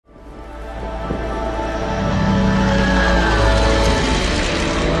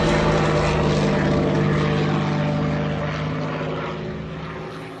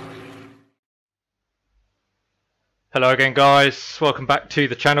Hello again guys, welcome back to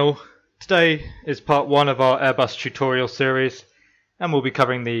the channel. Today is part 1 of our Airbus tutorial series and we'll be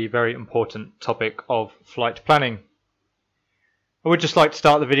covering the very important topic of flight planning. I would just like to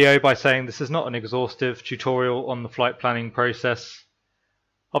start the video by saying this is not an exhaustive tutorial on the flight planning process.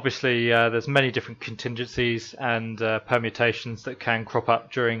 Obviously there's many different contingencies and permutations that can crop up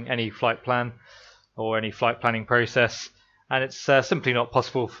during any flight plan or any flight planning process, and it's simply not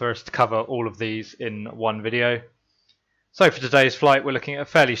possible for us to cover all of these in one video. So for today's flight we're looking at a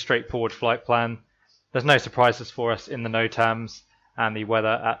fairly straightforward flight plan. There's no surprises for us in the NOTAMs, and the weather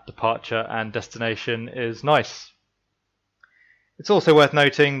at departure and destination is nice. It's also worth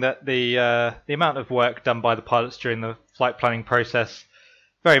noting that the amount of work done by the pilots during the flight planning process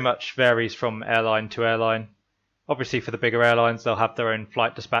very much varies from airline to airline. Obviously for the bigger airlines they'll have their own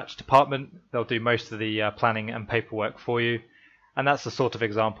flight dispatch department. They'll do most of the planning and paperwork for you, and that's the sort of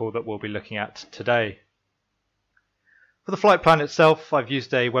example that we'll be looking at today. For the flight plan itself, I've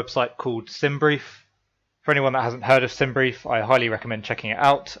used a website called SimBrief. For anyone that hasn't heard of SimBrief, I highly recommend checking it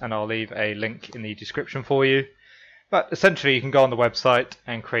out, and I'll leave a link in the description for you. But essentially you can go on the website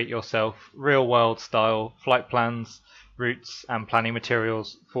and create yourself real-world style flight plans, routes and planning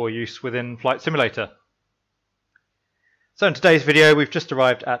materials for use within Flight Simulator. So in today's video we've just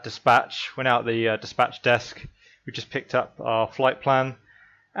arrived at dispatch. We're now at the dispatch desk. We've just picked up our flight plan,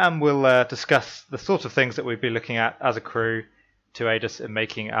 and we'll discuss the sort of things that we'll be looking at as a crew to aid us in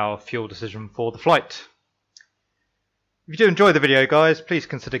making our fuel decision for the flight. If you do enjoy the video guys, please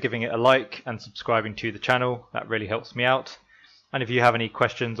consider giving it a like and subscribing to the channel. That really helps me out. And if you have any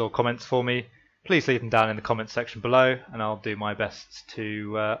questions or comments for me, please leave them down in the comments section below and I'll do my best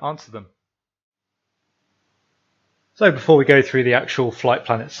to answer them. So before we go through the actual flight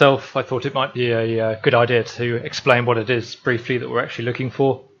plan itself, I thought it might be a good idea to explain what it is briefly that we're actually looking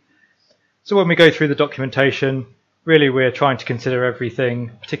for. So when we go through the documentation, really we're trying to consider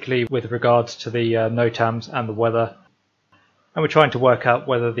everything, particularly with regards to the NOTAMs and the weather. And we're trying to work out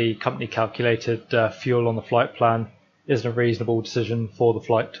whether the company calculated fuel on the flight plan is a reasonable decision for the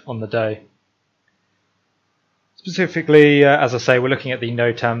flight on the day. Specifically, as I say, we're looking at the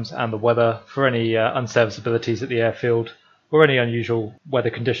NOTAMs and the weather for any unserviceabilities at the airfield or any unusual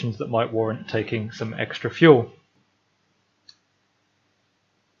weather conditions that might warrant taking some extra fuel.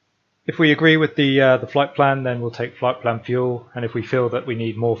 If we agree with the flight plan, then we'll take flight plan fuel, and if we feel that we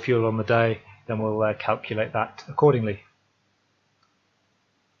need more fuel on the day, then we'll calculate that accordingly.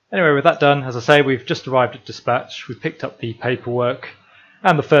 Anyway, with that done, as I say, we've just arrived at dispatch, we've picked up the paperwork,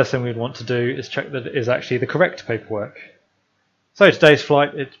 and the first thing we'd want to do is check that it is actually the correct paperwork. So today's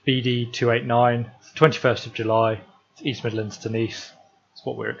flight, it's BD 289, it's the 21st of July, it's East Midlands to Nice. That's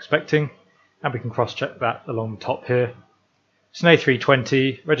what we're expecting, and we can cross-check that along the top here. It's an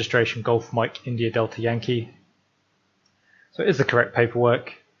A320, registration Golf Mike India Delta Yankee. So it is the correct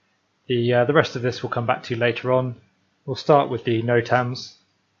paperwork. The rest of this we'll come back to later on. We'll start with the NOTAMs.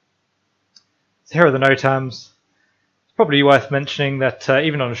 So here are the NOTAMs. It's probably worth mentioning that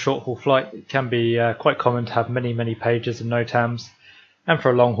even on a short haul flight it can be quite common to have many pages of NOTAMs, and for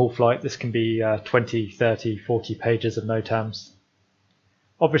a long haul flight this can be 20, 30, 40 pages of NOTAMs.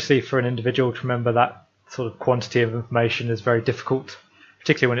 Obviously for an individual to remember that sort of quantity of information is very difficult,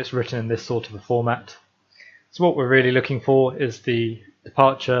 particularly when it's written in this sort of a format. So what we're really looking for is the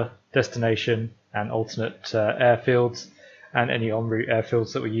departure, destination and alternate airfields and any en route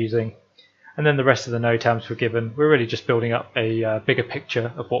airfields that we're using. And then the rest of the NOTAMs we're given, we're really just building up a bigger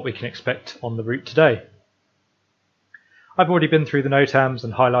picture of what we can expect on the route today. I've already been through the NOTAMs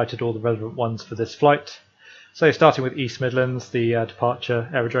and highlighted all the relevant ones for this flight. So starting with East Midlands, the departure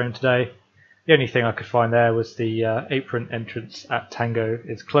aerodrome today, the only thing I could find there was the apron entrance at Tango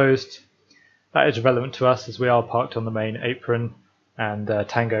is closed. That is relevant to us as we are parked on the main apron, and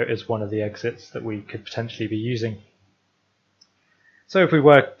Tango is one of the exits that we could potentially be using. So if we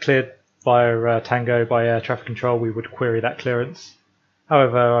were cleared via Tango by air traffic control, we would query that clearance.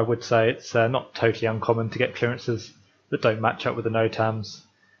 However, I would say it's not totally uncommon to get clearances that don't match up with the NOTAMs.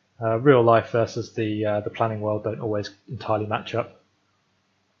 Real life versus the planning world don't always entirely match up.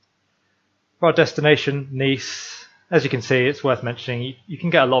 For our destination, Nice, as you can see, it's worth mentioning you can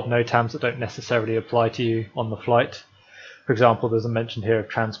get a lot of NOTAMs that don't necessarily apply to you on the flight. For example, there's a mention here of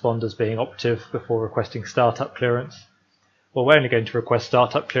transponders being operative before requesting startup clearance. Well, we're only going to request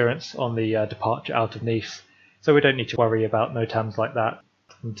startup clearance on the departure out of Nice, so we don't need to worry about NOTAMs like that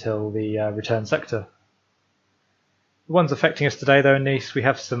until the return sector. The ones affecting us today though in Nice, we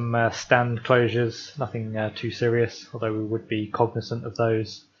have some stand closures, nothing too serious, although we would be cognizant of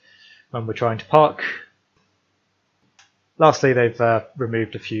those when we're trying to park. Lastly, they've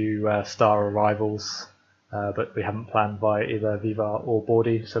removed a few star arrivals but we haven't planned by either VVAR or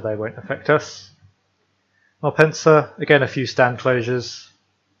Bordy, so they won't affect us. Malpensa, again a few stand closures,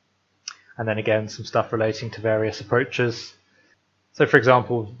 and then again some stuff relating to various approaches. So for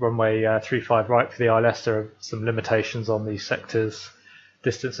example, runway 35 right for the ILS, there are some limitations on these sectors,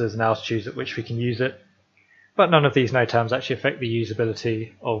 distances and altitudes at which we can use it. But none of these NOTAMs actually affect the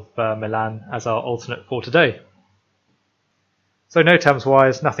usability of Milan as our alternate for today. So NOTAMs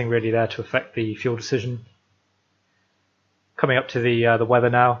wise, nothing really there to affect the fuel decision. Coming up to the weather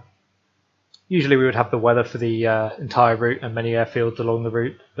now. Usually we would have the weather for the entire route and many airfields along the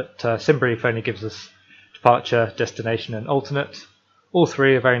route, but SimBrief only gives us departure, destination and alternate. All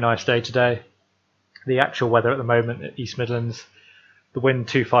three a very nice day today. The actual weather at the moment at East Midlands, the wind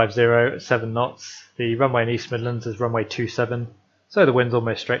 250 at 7 knots. The runway in East Midlands is runway 27, so the wind's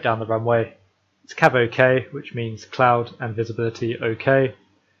almost straight down the runway. It's CAV OK, which means cloud and visibility OK.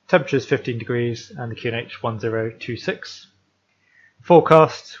 Temperature is 15 degrees and the QNH 1026.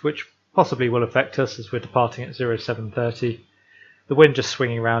 Forecast, which possibly will affect us as we're departing at 0730. The wind just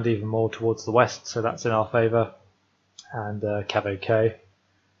swinging around even more towards the west, so that's in our favour. And CAV OK.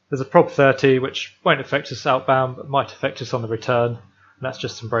 There's a Prop 30 which won't affect us outbound but might affect us on the return, and that's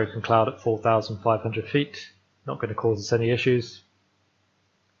just some broken cloud at 4,500 feet. Not going to cause us any issues.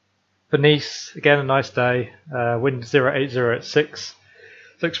 For Nice, again a nice day, wind 080 at 6,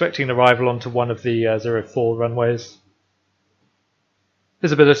 so expecting an arrival onto one of the 04 runways.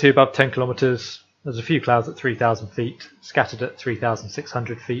 Visibility above 10 kilometres, there's a few clouds at 3,000 feet, scattered at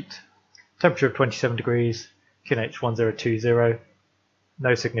 3,600 feet. Temperature of 27 degrees, QNH 1020,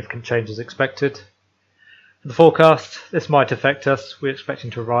 no significant changes expected. For the forecast, this might affect us, we're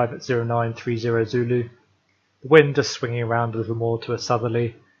expecting to arrive at 0930 Zulu. The wind just swinging around a little more to a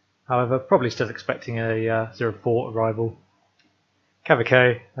southerly, however probably still expecting a 04 arrival. CAV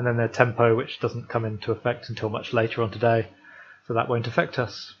OK, and then the tempo which doesn't come into effect until much later on today, so that won't affect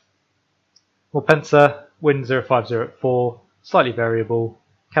us. Malpensa, wind 050 at 4, slightly variable,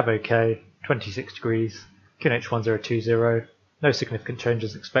 CAV OK, 26 degrees, QNH 1020, no significant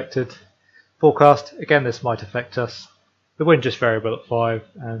changes expected. Forecast, again this might affect us, the wind just variable at 5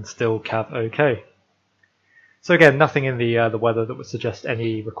 and still CAV OK. So again, nothing in the weather that would suggest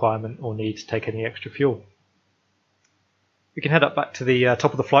any requirement or need to take any extra fuel. We can head up back to the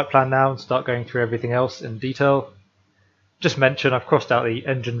top of the flight plan now and start going through everything else in detail. Just mention, I've crossed out the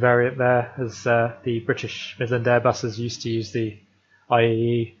engine variant there, as the British Midland Airbuses used to use the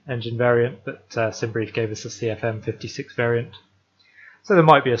IAE engine variant, but SimBrief gave us a CFM 56 variant. So there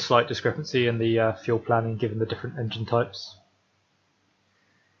might be a slight discrepancy in the fuel planning given the different engine types.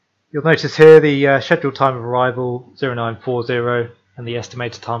 You'll notice here the scheduled time of arrival 0940 and the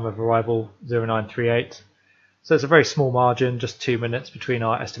estimated time of arrival 0938. So it's a very small margin, just 2 minutes between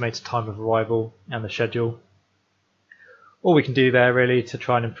our estimated time of arrival and the schedule. All we can do there really to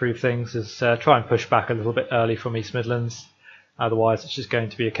try and improve things is try and push back a little bit early from East Midlands. Otherwise it's just going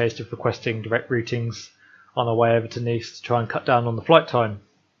to be a case of requesting direct routings on our way over to Nice to try and cut down on the flight time.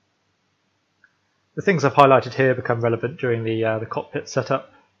 The things I've highlighted here become relevant during the cockpit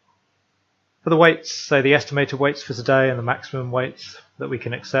setup. For the weights, so the estimated weights for today and the maximum weights that we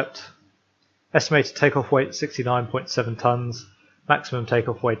can accept. Estimated takeoff weight 69.7 tonnes, maximum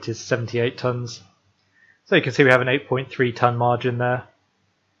takeoff weight is 78 tonnes. So you can see we have an 8.3 tonne margin there.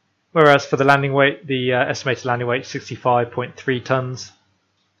 Whereas for the landing weight, the estimated landing weight is 65.3 tonnes,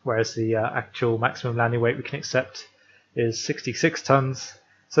 whereas the actual maximum landing weight we can accept is 66 tonnes.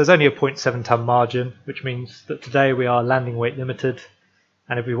 So there's only a 0.7 tonne margin, which means that today we are landing weight limited,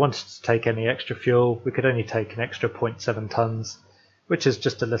 and if we wanted to take any extra fuel, we could only take an extra 0.7 tonnes, which is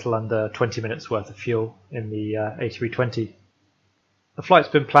just a little under 20 minutes worth of fuel in the A320. The flight's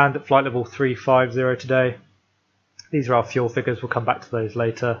been planned at flight level 350 today. These are our fuel figures, we'll come back to those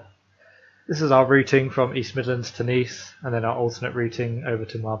later. This is our routing from East Midlands to Nice, and then our alternate routing over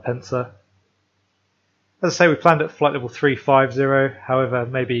to Malpensa. As I say, we planned at flight level 350, however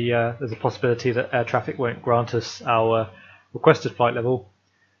maybe there's a possibility that air traffic won't grant us our requested flight level.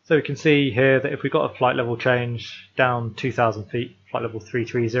 So we can see here that if we got a flight level change down 2,000 feet, flight level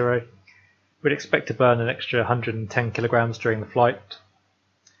 330, we'd expect to burn an extra 110 kilograms during the flight.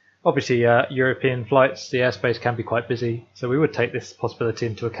 Obviously European flights, the airspace can be quite busy, so we would take this possibility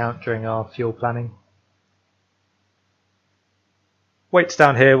into account during our fuel planning. Weights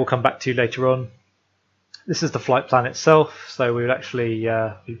down here we'll come back to later on. This is the flight plan itself, so we would actually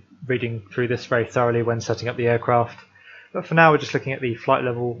be reading through this very thoroughly when setting up the aircraft. But for now we're just looking at the flight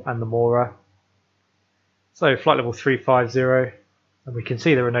level and the MORA. So flight level 350, and we can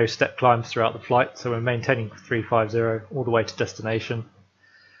see there are no step climbs throughout the flight, so we're maintaining 350 all the way to destination.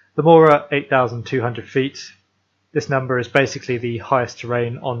 The Mora 8,200 feet. This number is basically the highest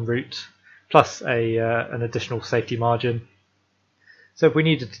terrain en route, plus an additional safety margin. So if we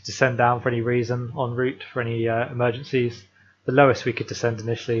needed to descend down for any reason en route for any emergencies, the lowest we could descend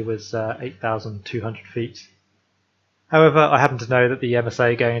initially was 8,200 feet. However, I happen to know that the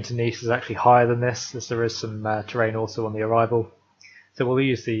MSA going into Nice is actually higher than this, as there is some terrain also on the arrival. So we'll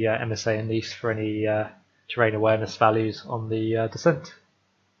use the MSA in Nice for any terrain awareness values on the descent.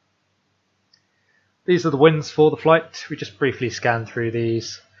 These are the winds for the flight. We just briefly scanned through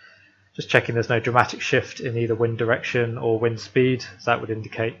these, just checking there's no dramatic shift in either wind direction or wind speed, so that would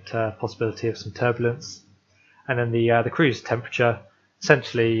indicate possibility of some turbulence. And then the cruise temperature,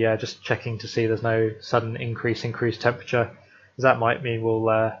 essentially just checking to see there's no sudden increase in cruise temperature, as that might mean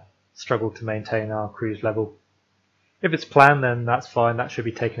we'll struggle to maintain our cruise level. If it's planned, then that's fine, that should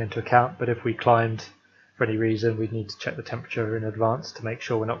be taken into account, but if we climbed for any reason, we'd need to check the temperature in advance to make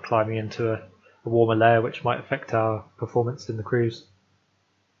sure we're not climbing into a warmer layer which might affect our performance in the cruise.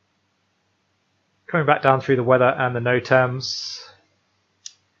 Coming back down through the weather and the NOTAMs.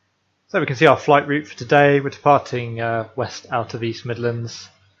 So we can see our flight route for today. We're departing west out of East Midlands,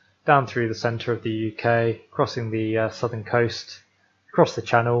 down through the centre of the UK, crossing the southern coast, across the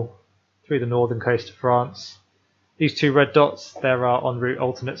Channel, through the northern coast of France. These two red dots, there are en route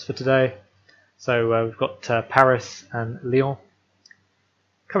alternates for today. So we've got Paris and Lyon.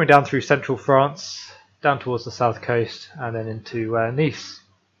 Coming down through central France, down towards the south coast, and then into Nice.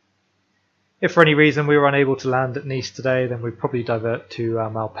 If for any reason we were unable to land at Nice today, then we'd probably divert to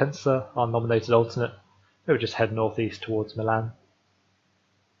Malpensa, our nominated alternate. It would just head northeast towards Milan.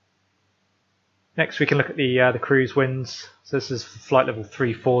 Next we can look at the cruise winds. So this is flight level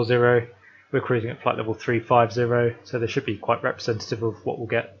 340. We're cruising at flight level 350, so they should be quite representative of what we'll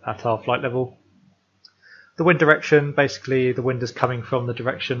get at our flight level. The wind direction, basically the wind is coming from the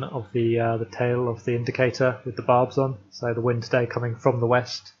direction of the tail of the indicator with the barbs on, so the wind today coming from the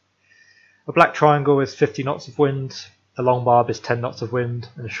west. A black triangle is 50 knots of wind, a long barb is 10 knots of wind,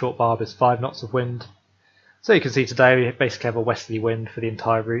 and a short barb is 5 knots of wind. So you can see today we basically have a westerly wind for the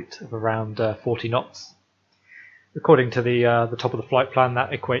entire route of around 40 knots. According to the top of the flight plan,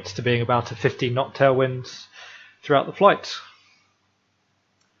 that equates to being about a 15 knot tailwind throughout the flight.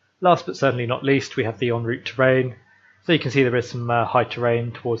 Last but certainly not least, we have the en route terrain. So you can see there is some high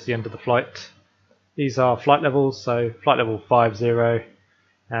terrain towards the end of the flight. These are flight levels, so flight level 50,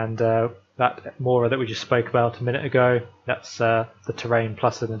 and that Mora that we just spoke about a minute ago, that's the terrain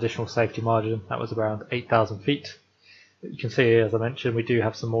plus an additional safety margin. That was around 8,000 feet. But you can see, as I mentioned, we do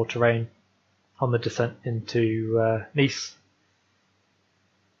have some more terrain on the descent into Nice.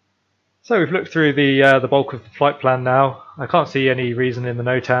 So we've looked through the bulk of the flight plan now. I can't see any reason in the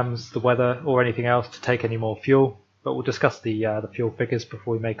NOTAMs, the weather, or anything else to take any more fuel, but we'll discuss the fuel figures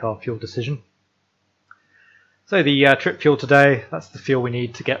before we make our fuel decision. So the trip fuel today, that's the fuel we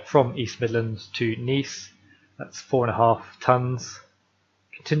need to get from East Midlands to Nice. That's 4.5 tonnes.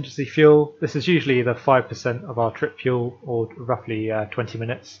 Contingency fuel, this is usually either 5% of our trip fuel or roughly 20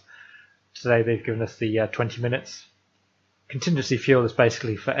 minutes. Today they've given us the 20 minutes. Contingency fuel is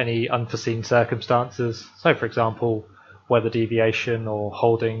basically for any unforeseen circumstances. So for example, weather deviation or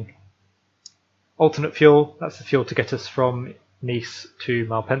holding. Alternate fuel, that's the fuel to get us from Nice to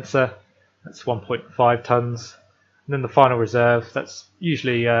Malpensa. That's 1.5 tonnes. And then the final reserve, that's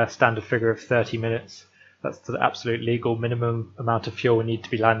usually a standard figure of 30 minutes. That's the absolute legal minimum amount of fuel we need to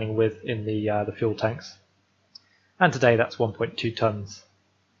be landing with in the fuel tanks. And today that's 1.2 tonnes.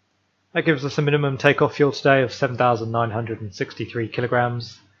 That gives us a minimum takeoff fuel today of 7,963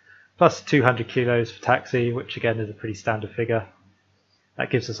 kilograms, plus 200 kilos for taxi, which again is a pretty standard figure. That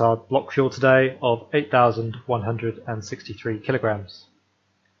gives us our block fuel today of 8,163 kilograms.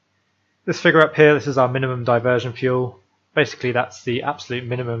 This figure up here, this is our minimum diversion fuel. Basically that's the absolute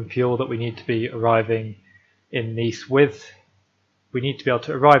minimum fuel that we need to be arriving in Nice with. We need to be able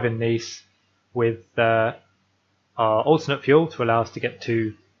to arrive in Nice with our alternate fuel to allow us to get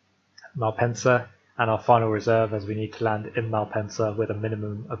to Malpensa, and our final reserve as we need to land in Malpensa with a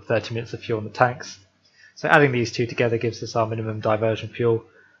minimum of 30 minutes of fuel in the tanks. So adding these two together gives us our minimum diversion fuel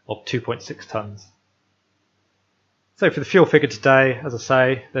of 2.6 tonnes. So for the fuel figure today, as I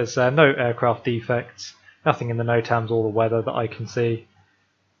say, there's no aircraft defects, nothing in the NOTAMs or the weather that I can see.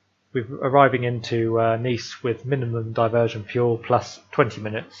 We're arriving into Nice with minimum diversion fuel plus 20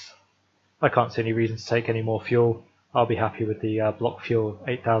 minutes. I can't see any reason to take any more fuel. I'll be happy with the block fuel,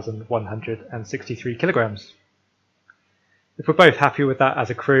 8,163 kilograms. If we're both happy with that as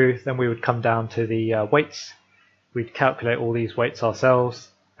a crew, then we would come down to the weights. We'd calculate all these weights ourselves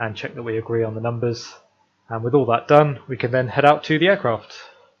and check that we agree on the numbers. And with all that done, we can then head out to the aircraft.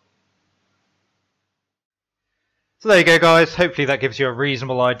 So there you go guys, hopefully that gives you a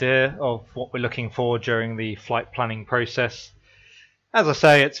reasonable idea of what we're looking for during the flight planning process. As I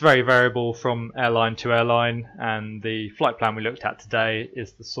say, it's very variable from airline to airline, and the flight plan we looked at today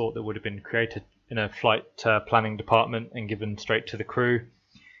is the sort that would have been created in a flight planning department and given straight to the crew.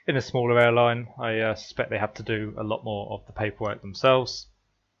 In a smaller airline, I suspect they have to do a lot more of the paperwork themselves.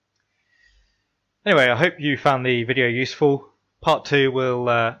 Anyway, I hope you found the video useful. Part 2 we'll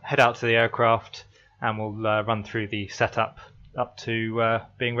head out to the aircraft and we'll run through the setup up to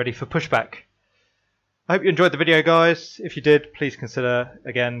being ready for pushback. I hope you enjoyed the video guys. If you did, please consider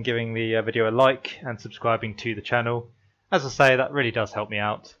again giving the video a like and subscribing to the channel. As I say, that really does help me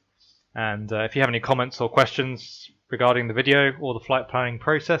out. And if you have any comments or questions regarding the video or the flight planning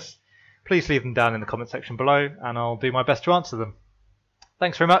process, please leave them down in the comment section below and I'll do my best to answer them.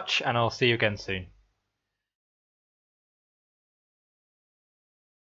 Thanks very much, and I'll see you again soon.